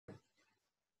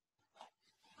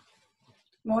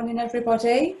Morning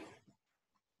everybody,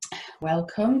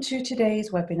 welcome to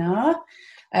today's webinar.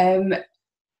 I'm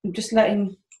just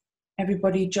letting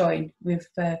everybody join. We're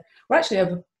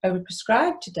actually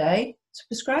over-prescribed today.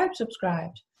 Subscribed,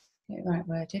 get the right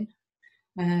word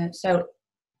in. So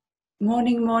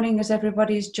morning as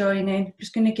everybody's joining.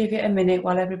 Just going to give it a minute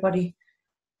while everybody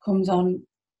comes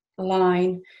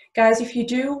online. Guys, if you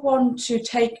do want to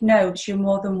take notes, you're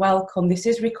more than welcome. This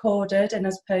is recorded, and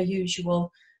as per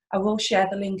usual, I will share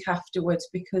the link afterwards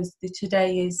because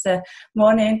today is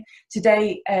morning.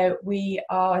 Today we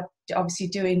are obviously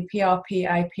doing PRP,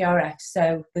 i-PRF,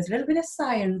 so there's a little bit of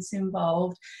science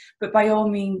involved, but by all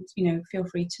means, you know, feel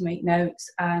free to make notes,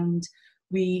 and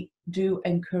we do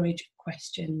encourage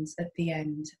questions at the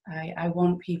end. I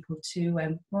want people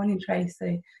to, morning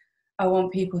Tracy, I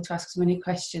want people to ask as many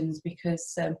questions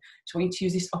because I just want you to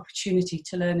use this opportunity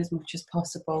to learn as much as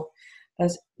possible.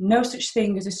 There's no such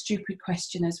thing as a stupid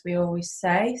question, as we always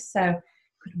say. So,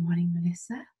 good morning,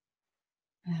 Melissa.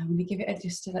 I'm going to give it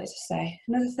just to, let's say,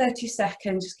 another 30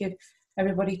 seconds. Just give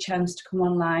everybody a chance to come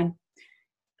online.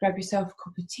 Grab yourself a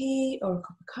cup of tea or a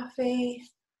cup of coffee,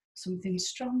 something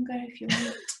stronger if you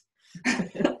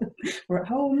want. We're at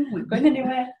home, we're not going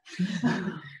anywhere.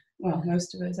 Well,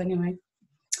 most of us anyway.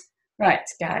 Right,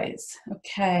 guys.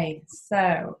 Okay,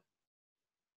 so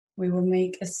we will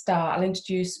make a start. I'll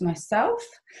introduce myself.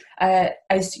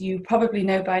 As you probably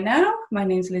know by now, my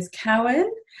name is Liz Cowan.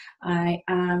 I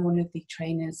am one of the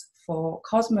trainers for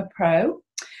Cosmo Pro,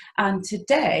 and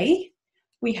today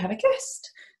we have a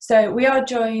guest. So we are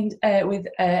joined with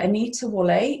Anita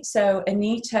Woolley. So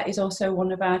Anita is also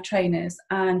one of our trainers,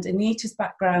 and Anita's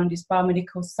background is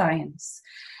biomedical science.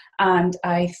 And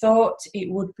I thought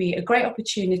it would be a great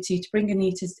opportunity to bring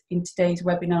Anita in today's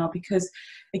webinar because,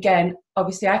 again,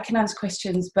 obviously I can answer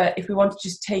questions, but if we want to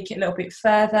just take it a little bit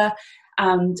further,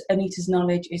 and Anita's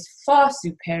knowledge is far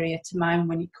superior to mine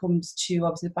when it comes to,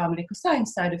 obviously, the biomedical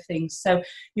science side of things. So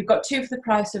you've got two for the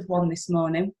price of one this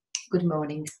morning. Good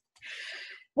morning.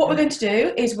 What we're going to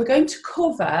do is we're going to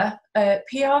cover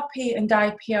PRP and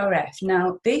i-PRF.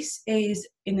 Now, this is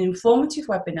an informative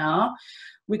webinar.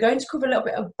 We're going to cover a little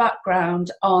bit of background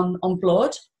on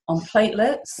blood, on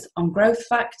platelets, on growth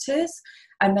factors,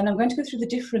 and then I'm going to go through the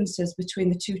differences between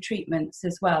the two treatments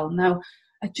as well. Now,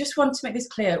 I just want to make this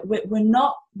clear, we're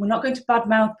not going to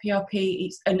badmouth PRP,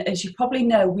 and as you probably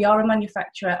know, we are a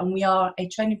manufacturer and we are a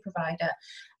training provider,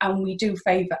 and we do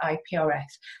favour i-PRF.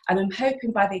 And I'm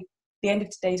hoping by the end of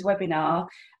today's webinar,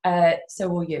 so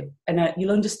will you, and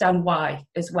you'll understand why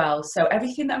as well. So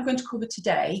everything that I'm going to cover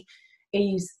today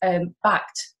is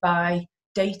backed by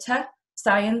data,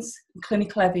 science, and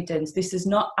clinical evidence. This is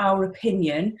not our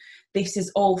opinion, this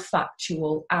is all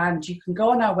factual, and you can go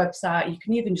on our website, you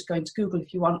can even just go into Google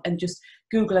if you want and just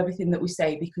Google everything that we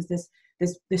say, because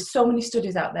there's so many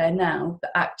studies out there now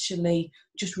that actually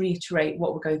just reiterate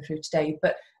what we're going through today.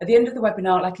 But at the end of the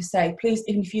webinar, like I say, please,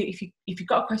 even if you've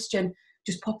got a question,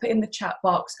 just pop it in the chat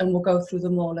box and we'll go through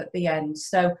them all at the end.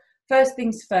 So first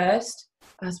things first,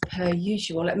 as per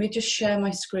usual, let me just share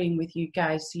my screen with you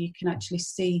guys so you can actually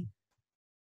see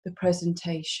the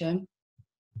presentation.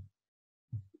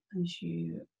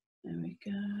 There we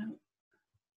go.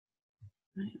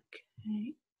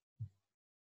 Okay.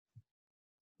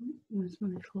 Where's my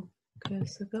little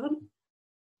cursor gone?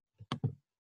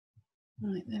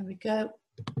 Right, there we go.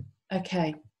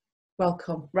 Okay,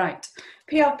 welcome. Right,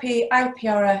 PRP,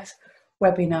 i-PRF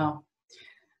webinar.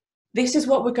 This is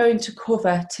what we're going to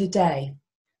cover today.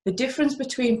 The difference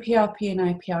between PRP and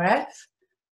i-PRF,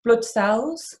 blood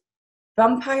cells,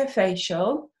 vampire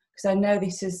facial, because I know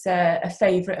this is a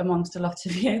favourite amongst a lot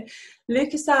of you,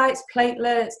 leukocytes,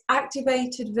 platelets,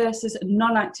 activated versus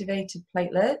non-activated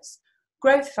platelets,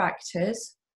 growth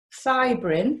factors,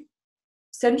 fibrin,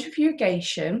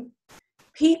 centrifugation,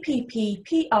 PPP,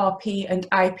 PRP and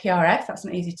i-PRF, that's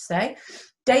not easy to say,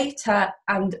 data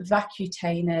and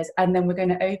vacutainers, and then we're going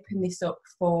to open this up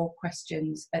for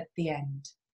questions at the end.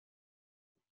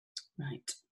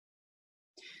 Right.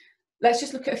 Let's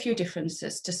just look at a few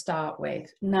differences to start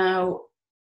with. Now,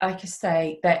 like I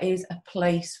say, there is a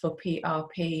place for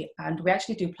PRP, and we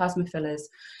actually do plasma fillers,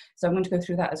 so I'm going to go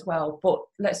through that as well, but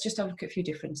let's just have a look at a few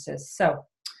differences. So,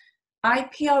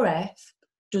 i-PRF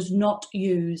does not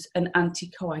use an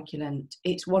anticoagulant.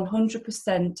 It's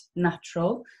 100%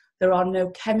 natural. There are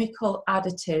no chemical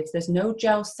additives. There's no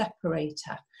gel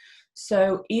separator.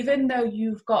 So even though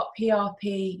you've got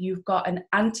PRP, you've got an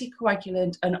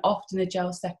anticoagulant and often a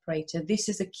gel separator. This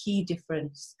is a key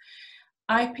difference.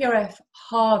 i-PRF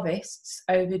harvests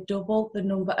over double the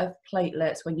number of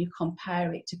platelets when you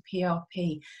compare it to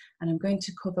PRP, and I'm going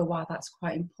to cover why that's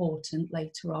quite important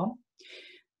later on.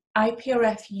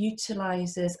 i-PRF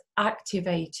utilises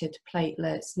activated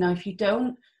platelets. Now, if you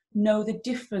don't know the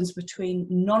difference between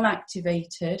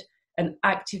non-activated and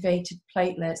activated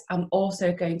platelets, I'm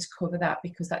also going to cover that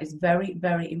because that is very,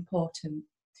 very important.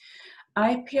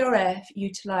 i-PRF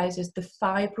utilises the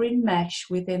fibrin mesh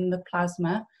within the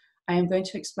plasma. I am going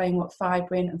to explain what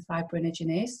fibrin and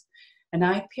fibrinogen is. And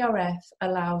i-PRF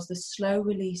allows the slow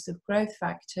release of growth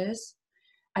factors,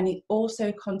 and it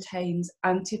also contains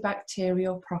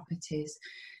antibacterial properties.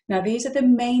 Now, these are the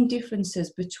main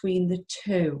differences between the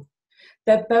two.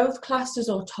 They're both classed as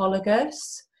autologous,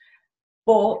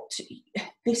 but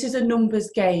this is a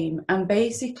numbers game, and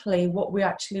basically what we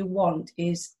actually want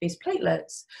is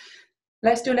platelets.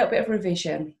 Let's do a little bit of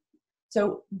revision.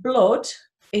 So blood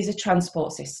is a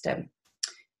transport system.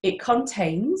 It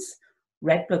contains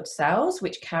red blood cells,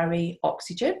 which carry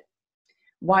oxygen,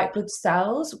 white blood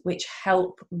cells, which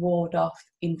help ward off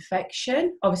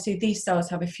infection. Obviously, these cells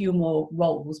have a few more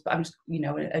roles, but I'm just,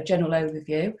 a general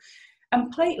overview.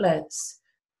 And platelets.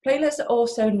 Platelets are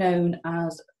also known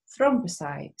as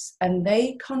thrombocytes, and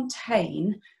they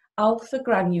contain alpha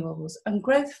granules and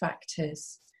growth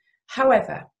factors.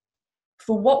 However,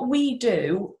 for what we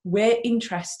do, we're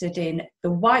interested in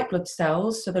the white blood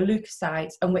cells, so the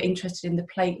leukocytes, and we're interested in the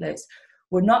platelets.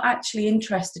 We're not actually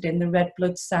interested in the red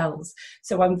blood cells.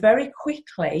 So I'm very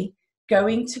quickly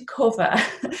going to cover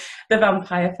the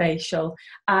vampire facial.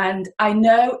 And I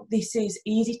know this is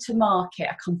easy to market,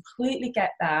 I completely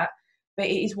get that, but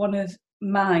it is one of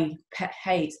my pet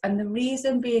hates. And the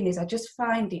reason being is I just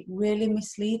find it really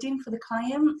misleading for the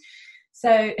client.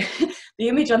 So the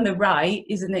image on the right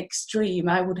is an extreme.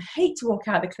 I would hate to walk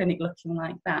out of the clinic looking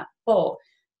like that. But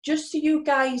just so you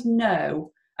guys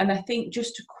know, and I think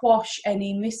just to quash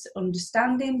any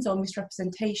misunderstandings or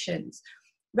misrepresentations,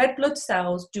 red blood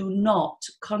cells do not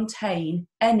contain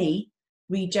any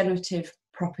regenerative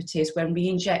properties when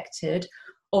re-injected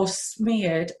or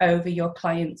smeared over your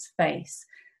client's face.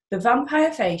 The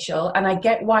vampire facial, and I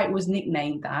get why it was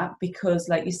nicknamed that, because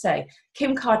like you say,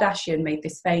 Kim Kardashian made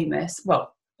this famous,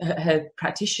 well, her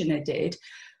practitioner did,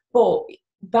 but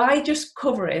by just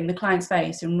covering the client's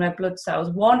face in red blood cells,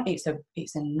 one, it's a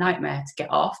nightmare to get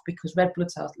off because red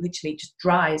blood cells literally just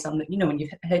dries on the, when you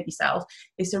hurt yourself,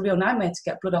 it's a real nightmare to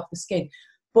get blood off the skin,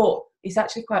 but it's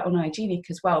actually quite unhygienic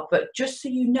as well. But just so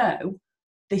you know,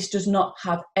 this does not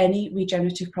have any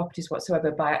regenerative properties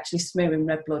whatsoever by actually smearing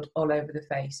red blood all over the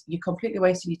face. You're completely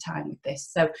wasting your time with this.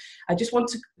 So I just want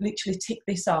to literally tick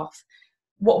this off.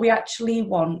 What we actually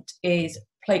want is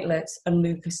platelets and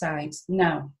leukocytes.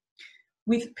 Now,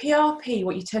 with PRP,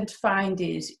 what you tend to find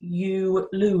is you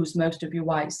lose most of your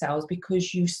white cells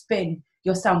because you spin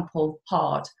your sample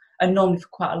hard and normally for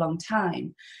quite a long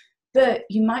time. But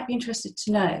you might be interested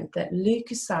to know that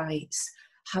leukocytes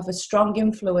have a strong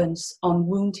influence on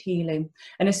wound healing,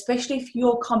 and especially if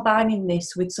you're combining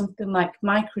this with something like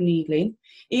microneedling,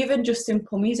 even just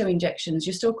simple meso injections,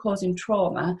 you're still causing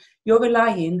trauma. You're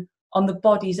relying on the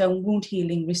body's own wound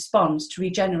healing response to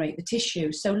regenerate the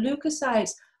tissue. So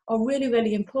leukocytes are really,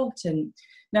 really important.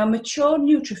 Now, mature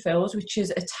neutrophils, which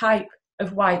is a type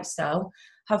of white cell,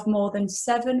 have more than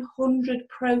 700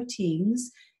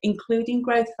 proteins, including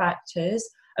growth factors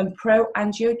and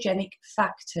pro-angiogenic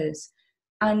factors.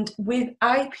 And with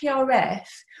i-PRF,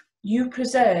 you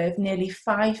preserve nearly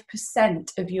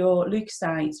 5% of your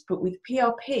leukocytes, but with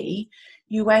PRP,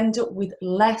 you end up with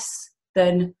less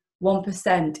than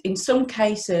 1%. In some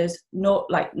cases, not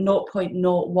like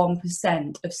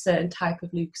 0.01% of certain type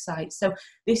of leukocytes. So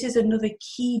this is another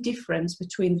key difference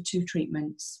between the two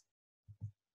treatments.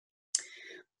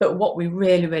 But what we're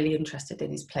really, really interested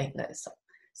in is platelets.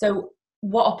 So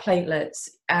what are platelets?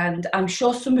 And I'm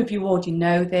sure some of you already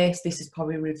know this. This is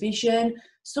probably revision.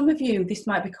 Some of you, this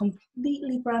might be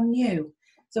completely brand new.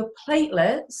 So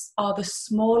platelets are the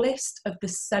smallest of the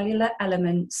cellular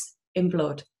elements in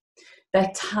blood.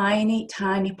 They're tiny,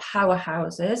 tiny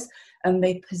powerhouses, and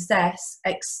they possess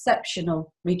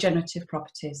exceptional regenerative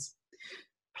properties.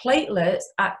 Platelets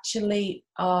actually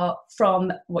are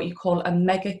from what you call a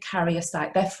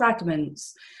megakaryocyte. They're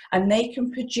fragments, and they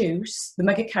can produce, the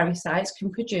megakaryocytes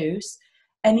can produce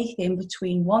anything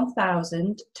between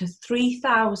 1,000 to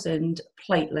 3,000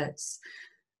 platelets.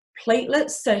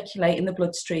 Platelets circulate in the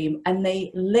bloodstream, and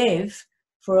they live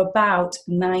for about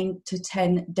 9 to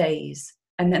 10 days,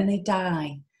 and then they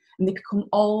die. And they become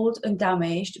old and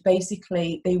damaged.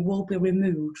 Basically, they will be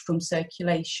removed from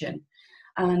circulation.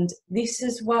 And this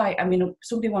is why, I mean,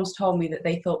 somebody once told me that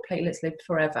they thought platelets lived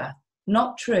forever.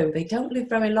 Not true. They don't live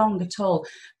very long at all,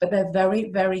 but they're very,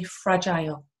 very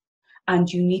fragile, and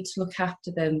you need to look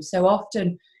after them. So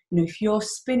often, if you're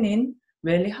spinning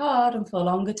really hard and for a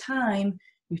longer time,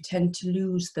 you tend to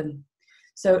lose them.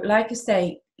 So like I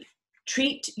say,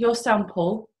 treat your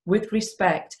sample with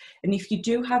respect. And if you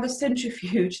do have a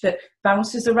centrifuge that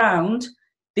bounces around,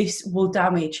 this will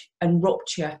damage and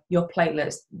rupture your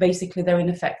platelets. Basically, they're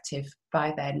ineffective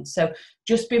by then. So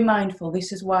just be mindful.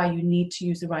 This is why you need to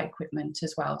use the right equipment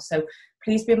as well. So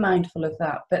please be mindful of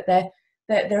that. But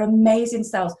they're amazing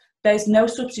cells. There's no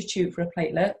substitute for a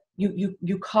platelet.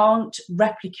 You can't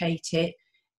replicate it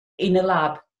in a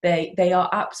lab. They are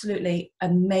absolutely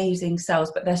amazing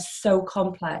cells, but they're so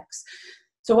complex.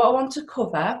 So what I want to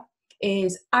cover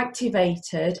is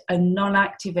activated and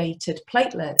non-activated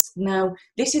platelets. Now,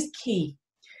 this is key.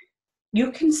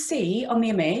 You can see on the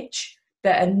image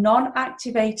that a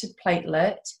non-activated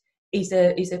platelet is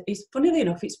funnily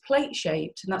enough, it's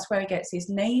plate-shaped, and that's where it gets its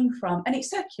name from, and it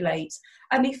circulates.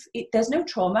 And if there's no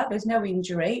trauma, there's no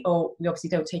injury, or we obviously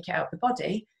don't take it out of the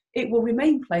body, it will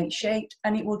remain plate-shaped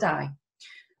and it will die.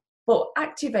 But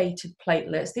activated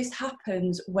platelets, this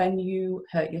happens when you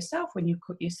hurt yourself, when you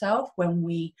cut yourself, when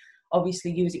we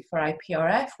obviously use it for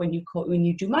i-PRF, when you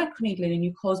do microneedling and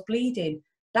you cause bleeding,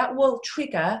 that will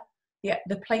trigger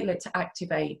the platelet to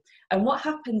activate. And what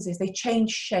happens is they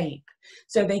change shape.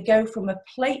 So they go from a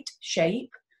plate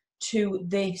shape to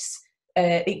this,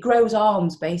 it grows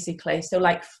arms basically. So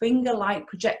like finger-like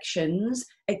projections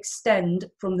extend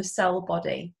from the cell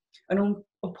body. And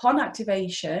upon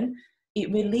activation, it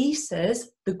releases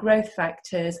the growth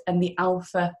factors and the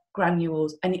alpha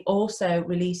granules, and it also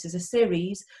releases a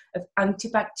series of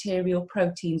antibacterial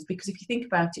proteins, because if you think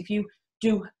about it, if you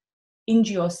do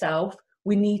injure yourself,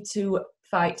 we need to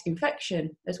fight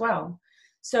infection as well.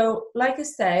 So like I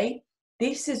say,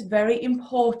 this is very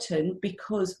important,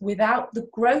 because without the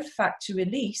growth factor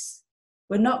release,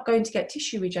 we're not going to get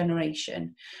tissue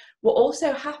regeneration. What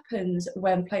also happens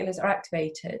when platelets are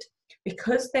activated,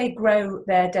 because they grow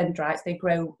their dendrites, they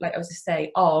grow, like I was to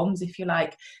say, arms, if you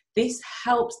like, this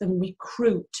helps them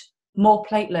recruit more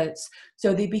platelets.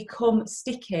 So they become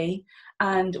sticky,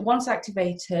 and once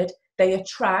activated, they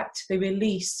attract, they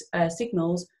release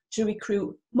signals to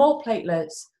recruit more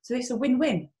platelets. So it's a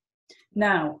win-win.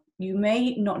 Now, you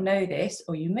may not know this,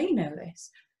 or you may know this,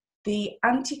 the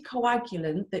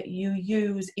anticoagulant that you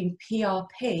use in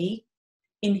PRP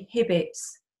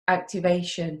inhibits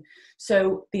activation.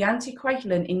 So the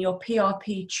anticoagulant in your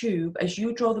PRP tube, as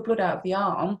you draw the blood out of the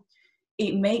arm,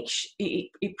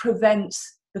 it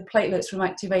prevents the platelets from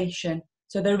activation.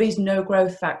 So there is no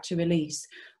growth factor release.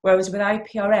 Whereas with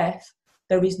i-PRF,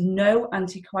 there is no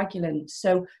anticoagulant.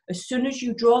 So as soon as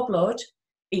you draw blood,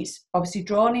 it's obviously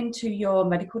drawn into your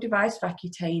medical device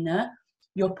vacutainer,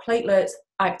 your platelets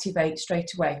activate straight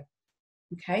away.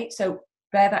 Okay, so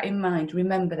bear that in mind,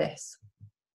 remember this.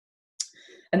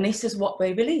 And this is what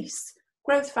they release,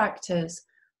 growth factors.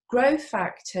 Growth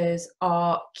factors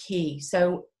are key.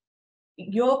 So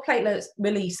your platelets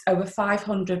release over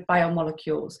 500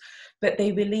 biomolecules, but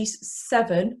they release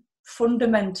 7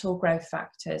 fundamental growth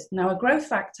factors. Now, a growth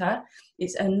factor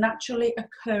is a naturally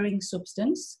occurring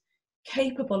substance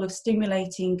capable of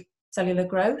stimulating cellular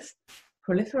growth,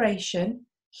 proliferation,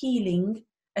 healing,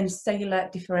 and cellular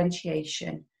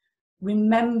differentiation.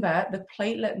 Remember, the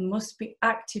platelet must be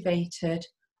activated,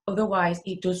 otherwise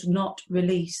it does not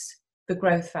release the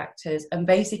growth factors, and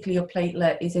basically your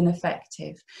platelet is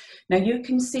ineffective. Now you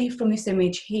can see from this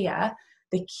image here,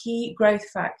 the key growth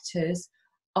factors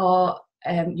are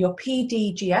your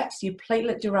PDGFs, your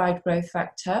platelet-derived growth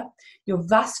factor, your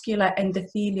vascular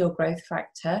endothelial growth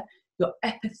factor, your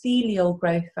epithelial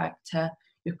growth factor,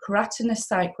 your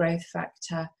keratinocyte growth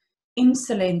factor,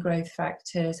 insulin growth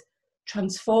factors,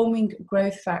 transforming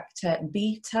growth factor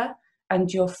beta,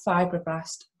 and your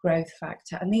fibroblast growth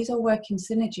factor. And these all work in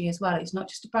synergy as well. It's not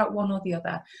just about one or the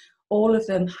other. All of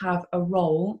them have a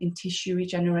role in tissue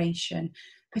regeneration,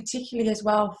 particularly as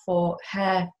well for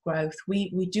hair growth.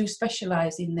 We do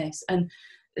specialize in this, and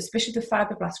especially the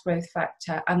fibroblast growth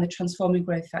factor and the transforming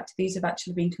growth factor. These have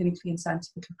actually been clinically and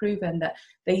scientifically proven that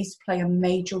these play a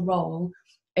major role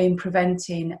in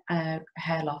preventing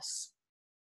hair loss.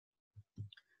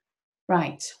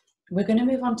 Right, we're going to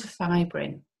move on to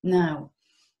fibrin. Now,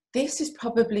 this is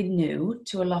probably new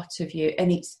to a lot of you,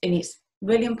 and it's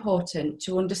really important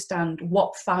to understand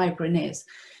what fibrin is.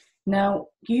 Now,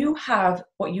 you have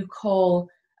what you call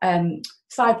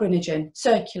fibrinogen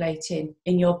circulating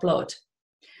in your blood.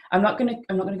 I'm not going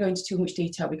to go into too much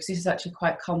detail because this is actually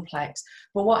quite complex.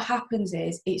 But what happens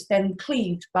is it's then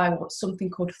cleaved by what's something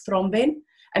called thrombin,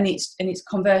 and it's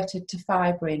converted to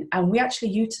fibrin. And we actually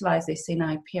utilize this in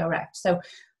i-PRF. So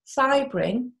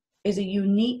fibrin is a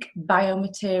unique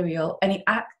biomaterial, and it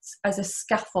acts as a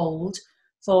scaffold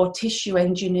for tissue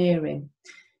engineering.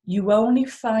 you only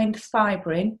find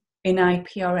fibrin in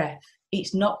i-PRF.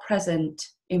 It's not present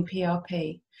in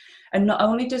PRP. And not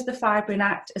only does the fibrin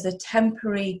act as a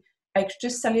temporary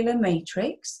extracellular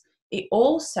matrix, it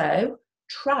also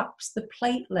traps the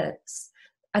platelets,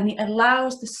 and it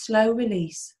allows the slow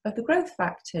release of the growth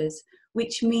factors,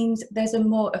 which means there's a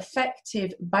more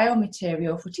effective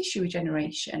biomaterial for tissue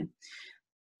regeneration.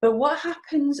 But what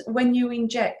happens when you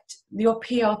inject your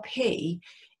PRP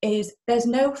is there's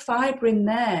no fibrin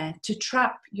there to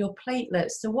trap your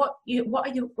platelets. So what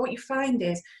you find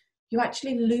is you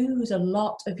actually lose a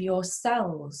lot of your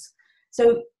cells.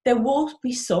 So there will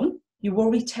be some, you will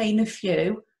retain a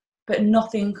few, but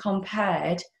nothing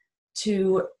compared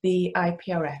to the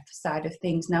i-PRF side of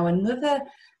things. Now, another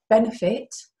benefit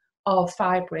of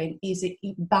fibrin is it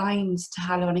binds to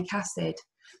hyaluronic acid.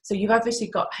 So you've obviously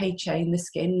got HA in the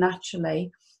skin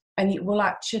naturally, and it will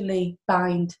actually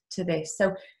bind to this.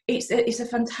 So it's a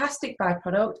fantastic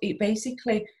byproduct. It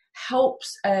basically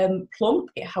helps plump,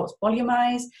 it helps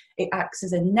volumize, it acts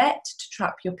as a net to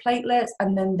trap your platelets,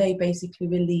 and then they basically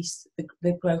release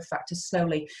the growth factors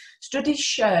slowly. Studies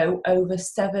show over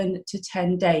 7 to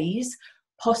 10 days,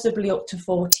 possibly up to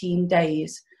 14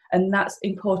 days. And that's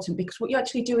important because what you're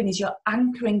actually doing is you're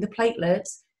anchoring the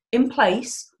platelets in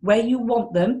place where you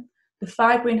want them. The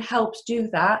fibrin helps do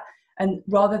that, and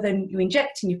rather than you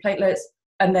injecting your platelets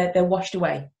and they're washed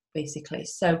away, basically.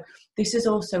 So this is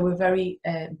also a very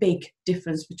big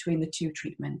difference between the two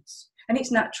treatments. And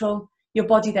it's natural. Your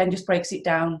body then just breaks it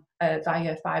down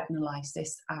via fibrinolysis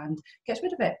and gets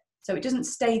rid of it. So it doesn't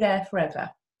stay there forever.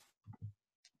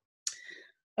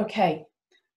 Okay,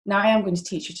 now I am going to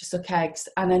teach you to suck eggs.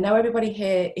 And I know everybody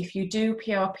here, if you do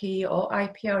PRP or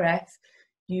i-PRF,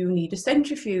 you need a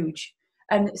centrifuge.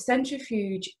 And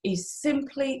centrifuge is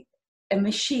simply a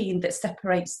machine that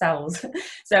separates cells.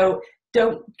 So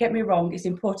don't get me wrong, it's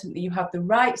important that you have the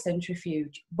right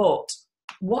centrifuge. But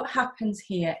what happens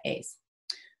here is,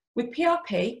 with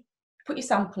PRP, put your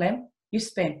sample in, you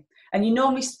spin. And you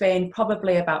normally spin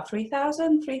probably about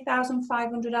 3,000,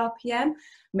 3,500 RPM,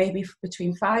 maybe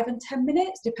between 5 and 10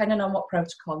 minutes, depending on what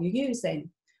protocol you're using,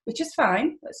 which is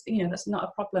fine. That's, that's not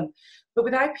a problem. But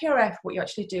with i-PRF, what you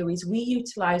actually do is we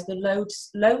utilize the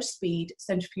low speed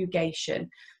centrifugation.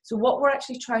 So what we're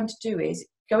actually trying to do is,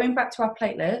 going back to our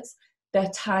platelets,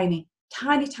 they're tiny,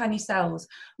 tiny, tiny cells.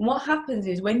 And what happens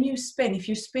is when you spin, if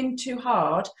you spin too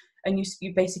hard and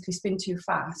you basically spin too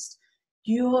fast,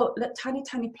 your tiny,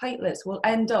 tiny platelets will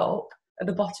end up at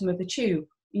the bottom of the tube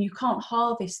and you can't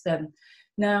harvest them.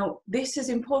 Now, this is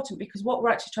important because what we're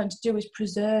actually trying to do is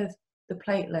preserve the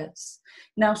platelets.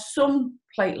 Now, some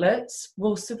platelets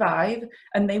will survive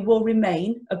and they will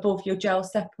remain above your gel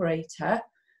separator,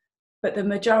 but the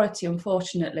majority,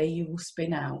 unfortunately, you will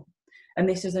spin out. And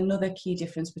this is another key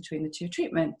difference between the two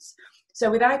treatments. So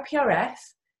with i-PRF,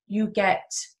 you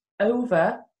get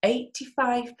over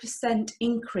 85%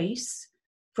 increase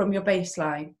from your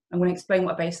baseline. I'm going to explain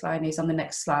what a baseline is on the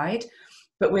next slide.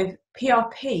 But with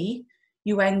PRP,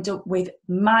 you end up with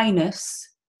minus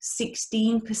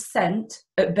 16%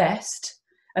 at best,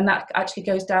 and that actually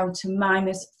goes down to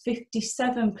minus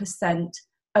 57%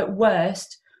 at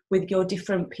worst with your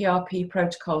different PRP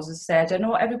protocols. As I say, I don't know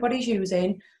what everybody's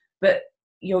using, but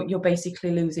you're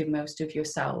basically losing most of your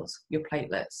cells, your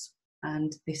platelets.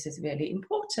 And this is really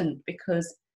important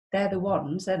because they're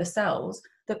the cells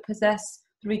that possess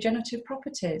the regenerative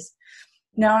properties.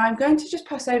 Now I'm going to just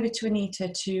pass over to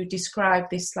Anita to describe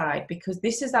this slide because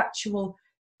this is actual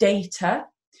data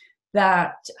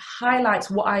that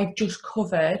highlights what I've just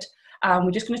covered.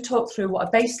 We're just going to talk through what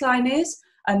a baseline is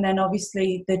and then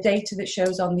obviously the data that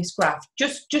shows on this graph,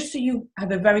 just so you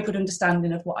have a very good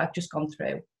understanding of what I've just gone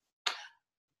through.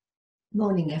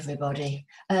 Morning, everybody.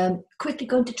 Quickly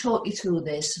going to talk you through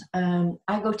this.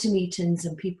 I go to meetings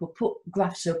and people put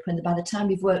graphs up, and by the time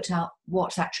you've worked out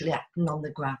what's actually happening on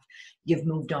the graph, you've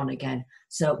moved on again.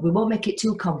 So we won't make it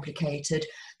too complicated.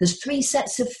 There's 3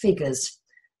 sets of figures.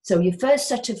 So your first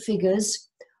set of figures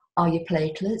are your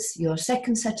platelets, your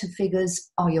second set of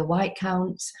figures are your white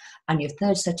counts, and your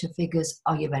third set of figures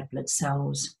are your red blood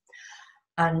cells.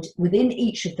 And within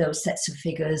each of those sets of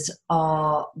figures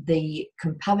are the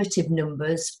comparative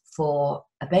numbers for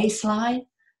a baseline,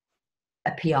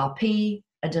 a PRP,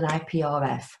 and an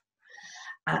i-PRF.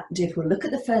 And if we look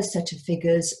at the first set of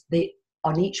figures,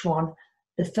 on each one,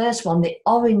 the first one, the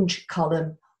orange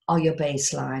column, are your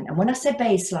baseline. And when I say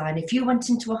baseline, if you went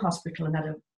into a hospital and had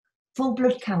a full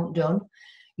blood count done,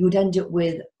 you would end up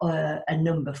with a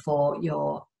number for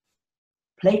your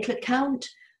platelet count,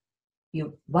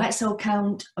 your white cell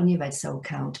count, and your red cell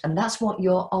count. And that's what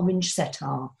your orange set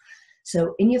are.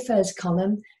 So in your first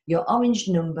column, your orange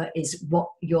number is what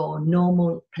your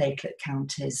normal platelet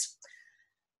count is.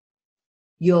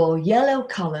 Your yellow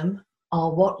column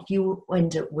are what you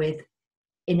end up with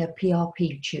in a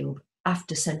PRP tube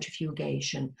after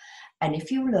centrifugation. And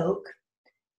if you look,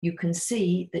 you can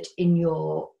see that in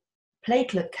your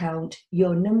platelet count,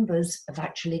 your numbers have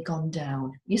actually gone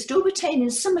down. You're still retaining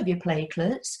some of your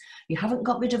platelets. You haven't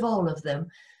got rid of all of them.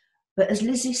 But as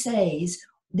Lizzie says,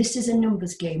 this is a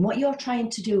numbers game. What you're trying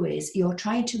to do is you're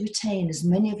trying to retain as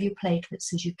many of your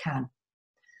platelets as you can.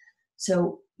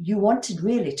 So you wanted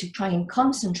really to try and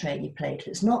concentrate your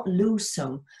platelets, not lose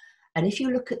some. And if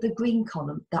you look at the green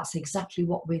column, that's exactly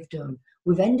what we've done.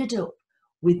 We've ended up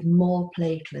with more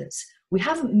platelets. We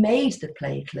haven't made the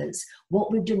platelets.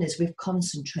 What we've done is we've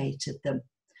concentrated them.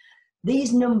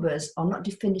 These numbers are not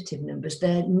definitive numbers.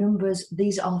 They're numbers,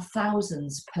 these are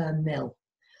thousands per mil.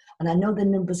 And I know the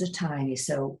numbers are tiny,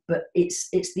 but it's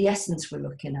the essence we're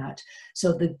looking at.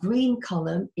 So the green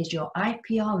column is your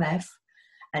i-PRF.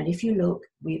 And if you look,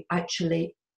 we've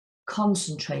actually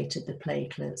concentrated the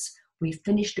platelets. We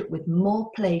finished up with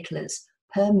more platelets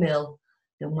per mil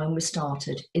than when we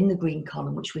started in the green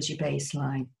column, which was your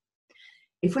baseline.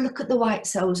 If we look at the white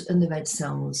cells and the red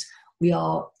cells, we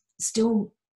are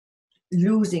still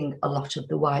losing a lot of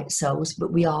the white cells,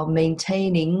 but we are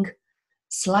maintaining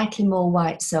slightly more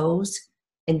white cells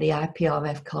in the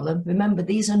i-PRF column. Remember,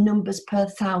 these are numbers per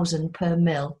thousand per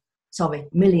mil,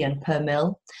 million per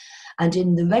mil. And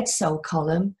in the red cell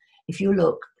column, if you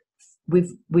look,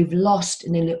 we've lost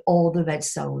nearly all the red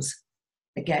cells.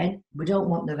 Again, we don't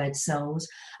want the red cells.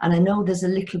 And I know there's a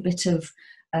little bit of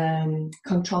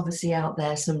controversy out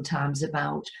there sometimes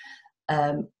about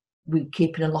we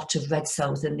keeping a lot of red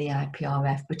cells in the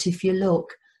i-PRF. But if you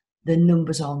look, the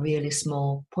numbers are really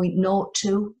small.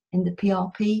 0.02 in the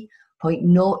PRP,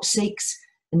 0.06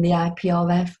 in the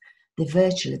i-PRF. They're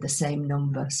virtually the same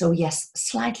number. So yes,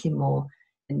 slightly more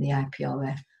in the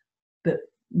i-PRF, but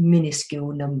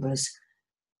minuscule numbers.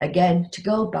 Again, to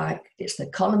go back, it's the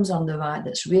columns on the right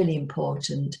that's really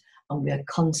important, and we are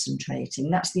concentrating.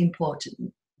 That's the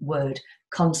important word,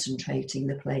 concentrating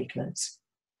the platelets.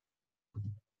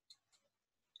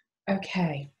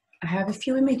 Okay, I have a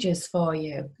few images for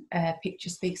you. Picture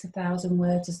speaks 1,000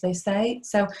 words, as they say.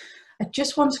 So I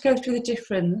just want to go through the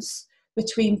difference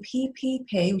between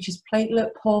PPP, which is platelet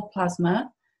poor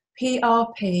plasma,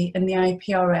 PRP, and the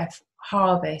i-PRF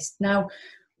harvest. Now,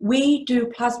 we do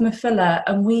plasma filler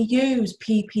and we use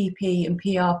PPP and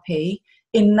PRP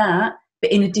in that,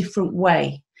 but in a different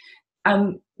way.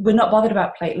 We're not bothered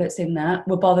about platelets in that.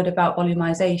 We're bothered about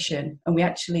volumization, and we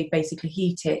actually basically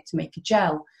heat it to make a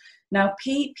gel. Now,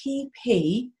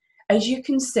 PPP, as you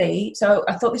can see, so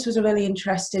I thought this was a really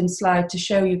interesting slide to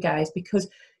show you guys, because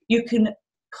you can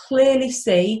clearly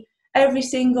see every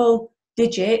single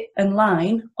digit and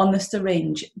line on the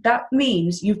syringe. That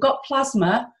means you've got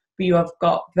plasma, but you have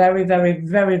got very, very,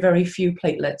 very, very few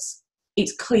platelets.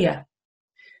 It's clear.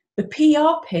 The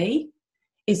PRP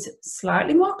is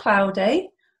slightly more cloudy,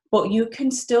 but you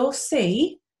can still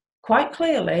see quite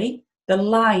clearly the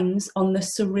lines on the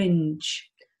syringe.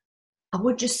 I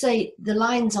would just say the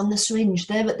lines on the syringe,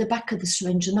 they're at the back of the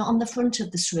syringe, they're not on the front of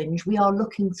the syringe. We are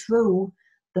looking through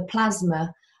the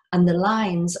plasma and the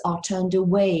lines are turned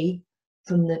away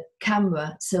from the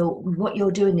camera. So what you're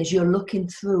doing is you're looking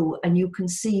through and you can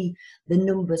see the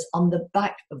numbers on the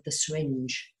back of the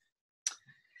syringe.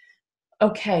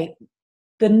 Okay,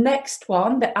 the next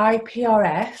one, the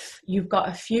i-PRF, you've got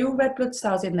a few red blood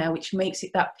cells in there, which makes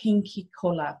it that pinky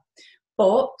colour,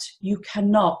 but you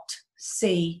cannot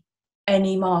see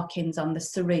any markings on the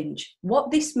syringe.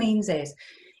 What this means is,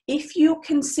 if you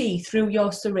can see through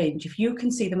your syringe, if you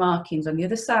can see the markings on the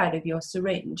other side of your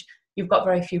syringe, you've got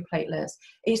very few platelets.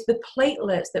 It's the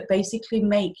platelets that basically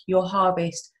make your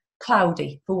harvest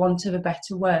cloudy, for want of a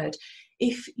better word.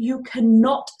 If you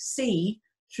cannot see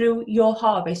through your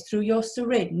harvest, through your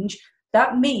syringe,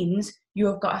 that means you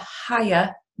have got a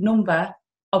higher number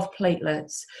of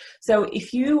platelets. So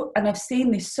if you, and I've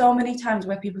seen this so many times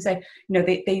where people say, you know,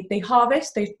 they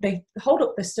harvest, they hold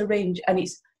up the syringe and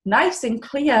it's nice and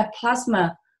clear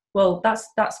plasma. Well, that's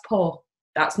poor.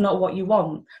 That's not what you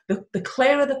want. The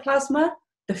clearer the plasma,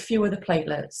 the fewer the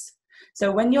platelets.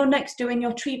 So when you're next doing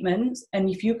your treatments, and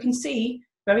if you can see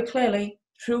very clearly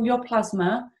through your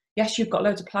plasma, yes, you've got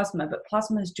loads of plasma, but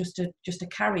plasma is just a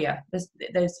carrier.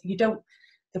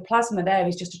 The plasma there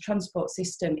is just a transport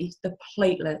system. It's the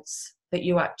platelets that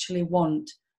you actually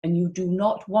want, and you do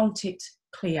not want it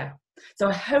clear. So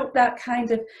I hope that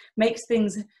kind of makes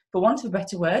things, for want of a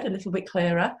better word, a little bit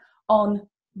clearer on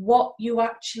what you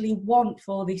actually want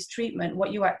for this treatment,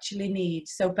 what you actually need.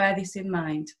 So bear this in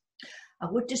mind. I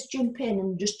would just jump in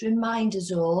and just remind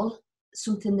us all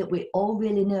something that we all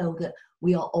really know, that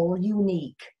we are all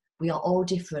unique, we are all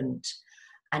different,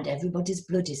 and everybody's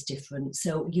blood is different.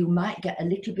 So you might get a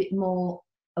little bit more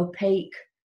opaque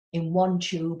in one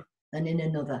tube than in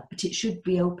another, but it should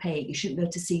be opaque. You shouldn't be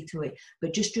able to see through it.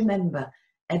 But just remember,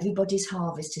 everybody's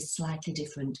harvest is slightly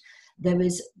different. There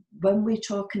is, when we're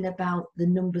talking about the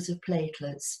numbers of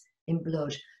platelets in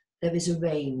blood, there is a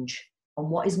range. And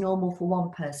what is normal for one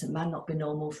person might not be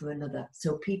normal for another.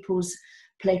 So people's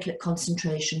platelet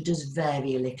concentration does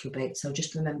vary a little bit. So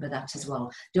just remember that as well.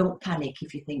 Don't panic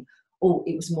if you think, oh,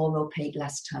 it was more opaque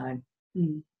last time.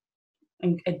 Mm.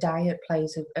 And a diet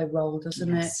plays a role, doesn't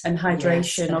Yes. it? And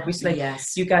hydration, Yes. obviously.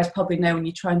 Yes. You guys probably know when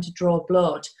you're trying to draw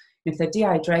blood, if they're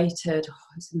dehydrated,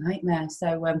 it's a nightmare.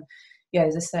 So, yeah,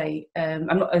 as I say, I'm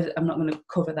not going to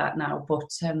cover that now, but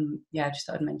yeah, I just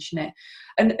thought I'd mention it.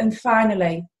 And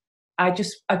finally, I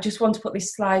just want to put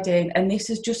this slide in, and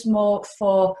this is just more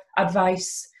for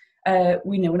advice.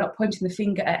 We know we're not pointing the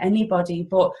finger at anybody,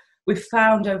 but we've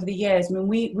found over the years, I mean,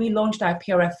 we launched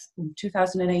i-PRF in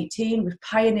 2018. We've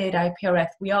pioneered i-PRF.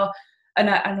 We are, and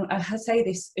I say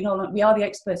this, we are the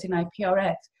experts in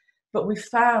i-PRF, but we've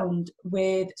found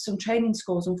with some training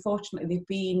schools, unfortunately, they've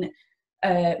been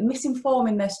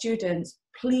misinforming their students.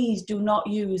 Please do not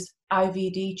use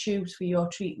IVD tubes for your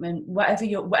treatment,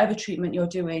 whatever treatment you're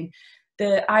doing.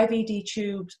 The IVD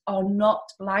tubes are not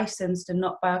licensed and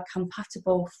not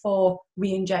biocompatible for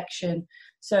re-injection.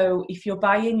 So if you're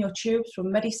buying your tubes from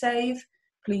MediSave,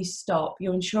 please stop.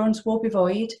 Your insurance will be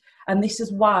void. And this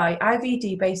is why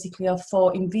IVD basically are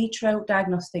for in vitro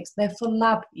diagnostics. They're for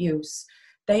lab use.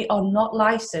 They are not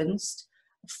licensed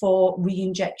for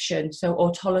re-injection. So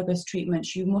autologous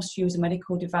treatments, you must use a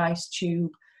medical device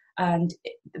tube. And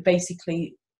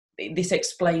basically, this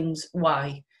explains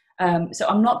why. So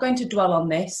I'm not going to dwell on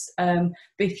this, but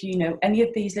if you know any of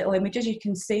these little images you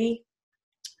can see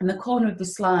in the corner of the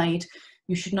slide,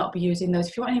 you should not be using those.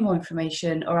 If you want any more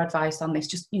information or advice on this,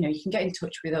 just, you can get in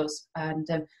touch with us. And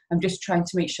I'm just trying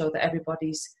to make sure that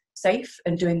everybody's safe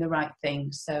and doing the right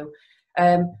thing. So,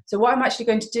 so what I'm actually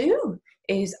going to do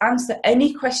is answer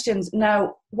any questions.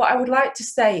 Now, what I would like to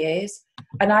say is,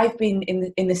 and I've been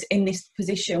in this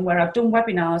position where I've done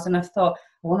webinars and I've thought,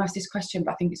 I want to ask this question,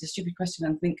 but I think it's a stupid question,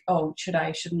 and think, oh, should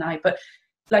I, shouldn't I? But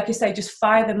like I say, just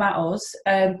fire them at us.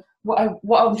 What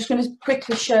I'm just going to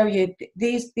quickly show you,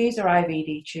 these are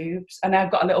IVD tubes, and I've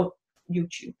got a little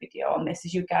YouTube video on this,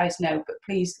 as you guys know, but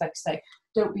please, like I say,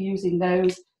 don't be using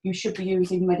those. You should be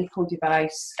using medical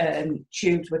device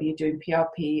tubes, whether you're doing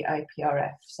PRP,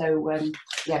 i-PRF. So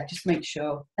yeah, just make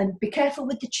sure. And be careful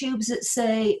with the tubes that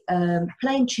say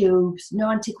plain tubes, no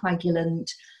anticoagulant.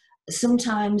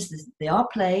 Sometimes they are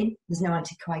plain, there's no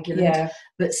anticoagulant, Yeah.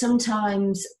 But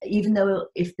sometimes, even though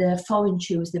if they're foreign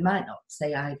tubes, they might not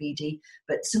say IVD,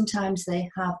 but sometimes they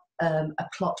have a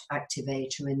clot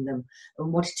activator in them.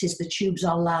 And what it is, the tubes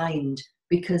are lined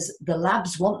because the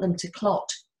labs want them to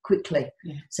clot quickly.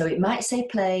 Yeah. So it might say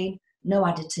plain, no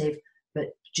additive, but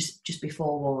just be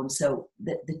forewarned. So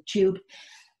the tube,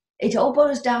 it all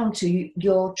boils down to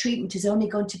your treatment is only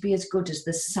going to be as good as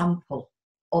the sample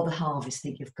or the harvest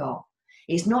that you've got.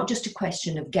 It's not just a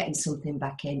question of getting something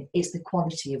back in, it's the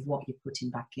quality of what you're putting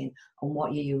back in and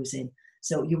what you're using.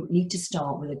 So you need to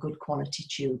start with a good quality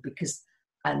tube,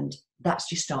 and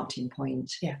that's your starting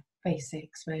point. Yeah,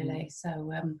 basics really.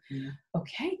 So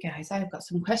okay guys, I've got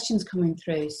some questions coming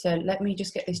through, so let me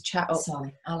just get this chat up.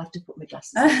 Sorry, I'll have to put my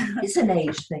glasses on. It's an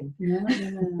age thing. No.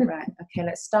 Right, okay,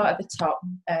 let's start at the top,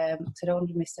 so I don't want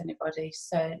to miss anybody.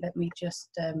 So let me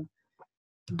just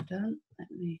hold on,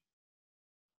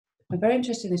 I'm very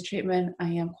interested in this treatment. I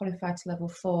am qualified to level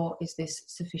 4. Is this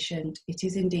sufficient? It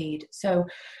is indeed. So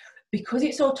because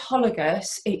it's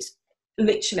autologous, it's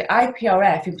literally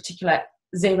i-PRF in particular,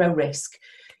 zero risk.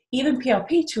 Even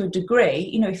PRP to a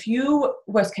degree, if you,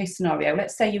 worst case scenario,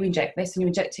 let's say you inject this and you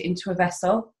inject it into a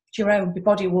vessel, your own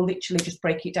body will literally just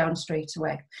break it down straight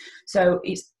away. So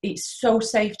it's so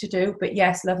safe to do. But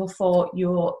yes, level 4,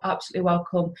 you're absolutely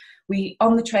welcome.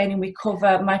 On the training, we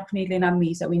cover microneedling and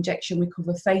meso injection. We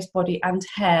cover face, body and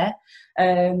hair.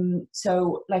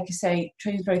 So like I say,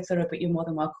 training is very thorough, but you're more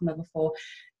than welcome level 4.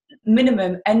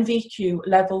 Minimum NVQ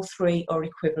level 3 or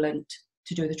equivalent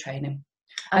to do the training.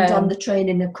 And on the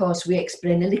training, of course, we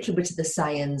explain a little bit of the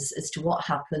science as to what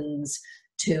happens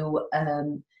to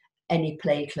any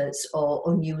platelets or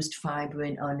unused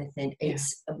fibrin or anything.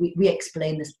 We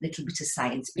explain a little bit of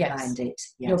science behind it.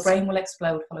 Yes. Your brain will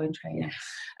explode following training.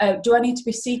 Do I need to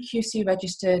be CQC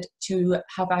registered to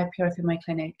have i-PRF in my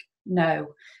clinic?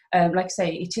 No. Like I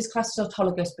say, it is classed as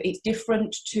autologous, but it's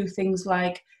different to things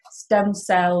like stem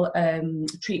cell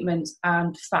treatments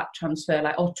and fat transfer,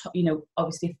 like,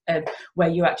 obviously where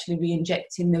you're actually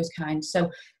re-injecting those kinds.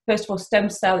 So first of all, stem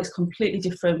cell is completely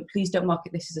different. Please don't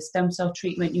market this as a stem cell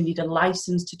treatment. You need a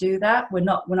license to do that. We're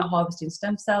not harvesting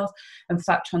stem cells. And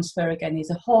fat transfer, again, is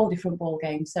a whole different ball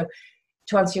game. So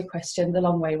to answer your question, the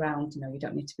long way round, no, you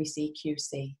don't need to be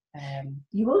CQC.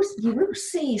 You will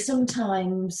see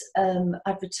sometimes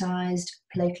advertised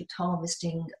platelet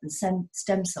harvesting and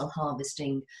stem cell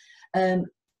harvesting. The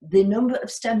number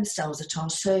of stem cells that are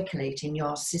circulating in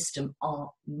your system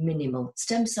are minimal.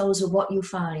 Stem cells are what you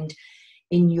find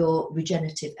in your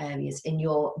regenerative areas, in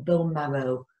your bone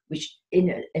marrow, which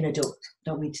in adults,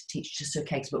 don't mean to teach just so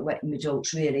cakes, but in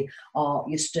adults really are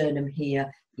your sternum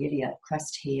here, your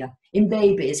crest here. In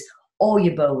babies, all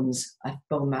your bones have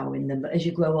bone marrow in them, but as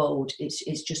you grow old,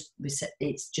 it's just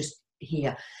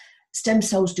here. Stem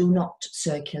cells do not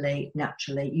circulate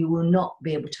naturally. You will not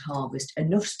be able to harvest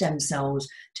enough stem cells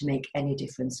to make any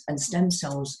difference. And stem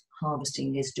cells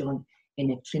harvesting is done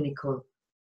in a clinical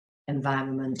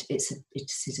environment. It's a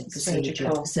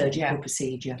surgical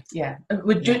procedure. Yeah,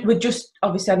 we're just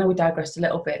obviously, I know we digressed a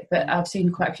little bit, but I've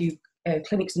seen quite a few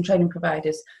clinics and training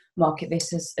providers market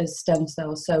this as stem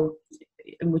cells. So,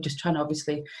 and we're just trying to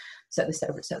obviously set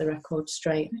the record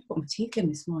straight. I put my teeth in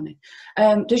this morning.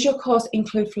 Does your course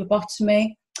include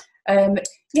phlebotomy?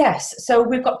 Yes. So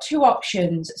we've got two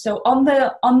options. So on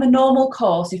the normal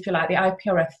course, if you like, the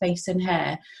i-PRF face and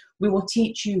hair, we will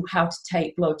teach you how to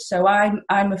take blood. So I'm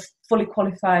a fully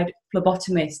qualified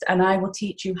phlebotomist, and I will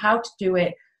teach you how to do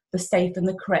it the safe and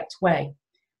the correct way.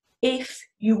 If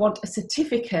you want a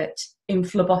certificate in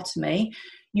phlebotomy,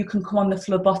 you can come on the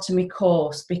phlebotomy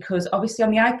course, because obviously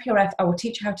on the i-PRF, I will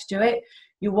teach you how to do it.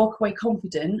 You walk away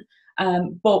confident,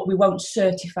 but we won't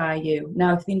certify you.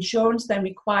 Now, if the insurance then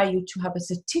require you to have a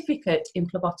certificate in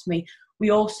phlebotomy, we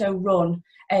also run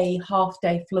a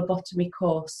half-day phlebotomy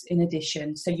course in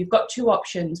addition. So you've got two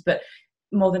options, but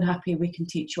more than happy we can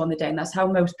teach you on the day. And that's how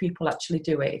most people actually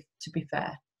do it, to be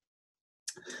fair.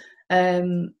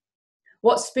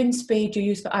 What spin speed do you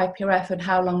use for i-PRF and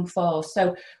how long for?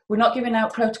 So we're not giving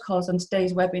out protocols on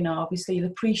today's webinar. Obviously, you'll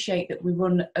appreciate that we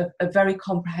run a very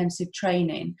comprehensive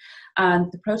training,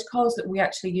 and the protocols that we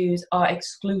actually use are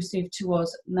exclusive to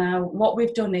us. Now, what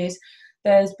we've done is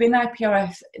there's been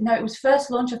i-PRF, now it was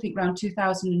first launched, I think, around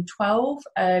 2012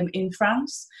 in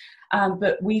France.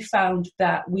 But we found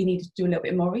that we needed to do a little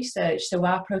bit more research. So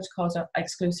our protocols are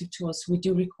exclusive to us. So we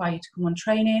do require you to come on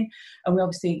training, and we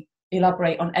obviously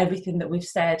elaborate on everything that we've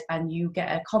said, and you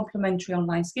get a complimentary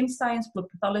online skin science, blood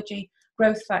pathology,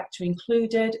 growth factor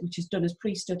included, which is done as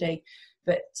pre-study.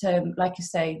 But like I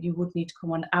say, you would need to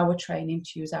come on our training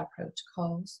to use our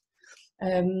protocols.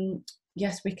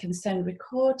 Yes, we can send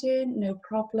recording, no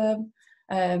problem.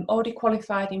 Already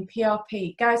qualified in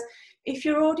PRP. Guys, if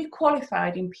you're already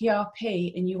qualified in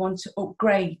PRP and you want to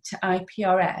upgrade to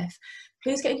i-PRF,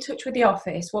 please get in touch with the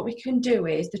office. What we can do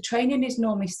is, the training is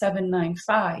normally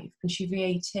 $795 plus your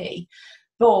VAT,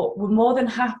 but we're more than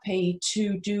happy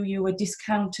to do you a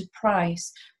discounted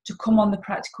price to come on the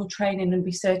practical training and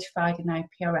be certified in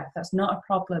i-PRF. That's not a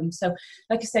problem. So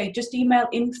like I say, just email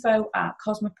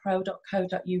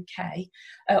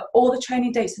info@cosmopro.co.uk. All the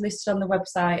training dates are listed on the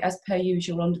website as per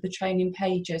usual under the training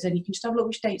pages, and you can just have a look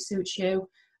which date suits you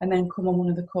and then come on one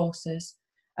of the courses.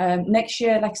 Next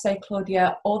year, like I say,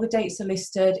 Claudia, all the dates are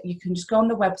listed. You can just go on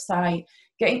the website.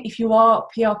 If you are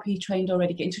PRP trained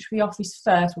already, get in touch with the office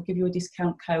first. We'll give you a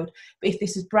discount code. But if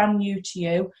this is brand new to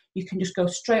you, you can just go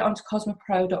straight onto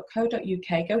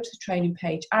cosmopro.co.uk, go to the training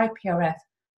page, i-PRF,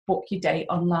 book your date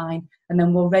online, and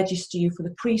then we'll register you for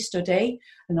the pre-study,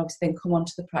 and obviously then come on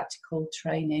to the practical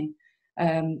training.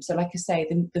 So like I say,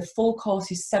 the full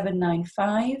course is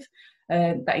 $795.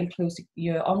 That includes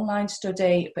your online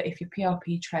study, but if you're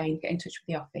PRP trained, get in touch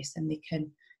with the office and they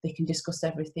can discuss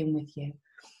everything with you.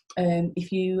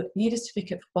 If you need a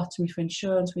certificate for phlebotomy for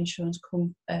insurance,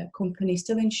 companies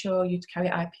still insure you to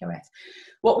carry i-PRF.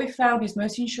 What we've found is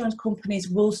most insurance companies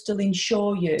will still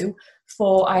insure you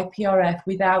for i-PRF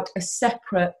without a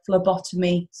separate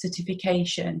phlebotomy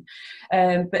certification.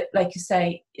 But like I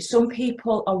say, some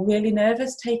people are really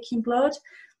nervous taking blood,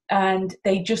 and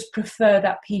they just prefer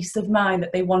that peace of mind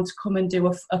that they want to come and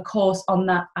do a course on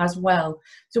that as well.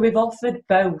 So we've offered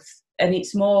both, and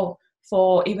it's more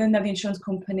for, even though the insurance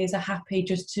companies are happy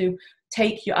just to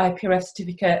take your i-PRF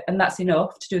certificate and that's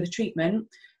enough to do the treatment,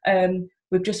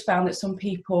 we've just found that some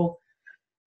people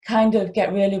kind of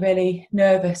get really, really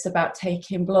nervous about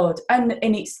taking blood. And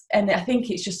I think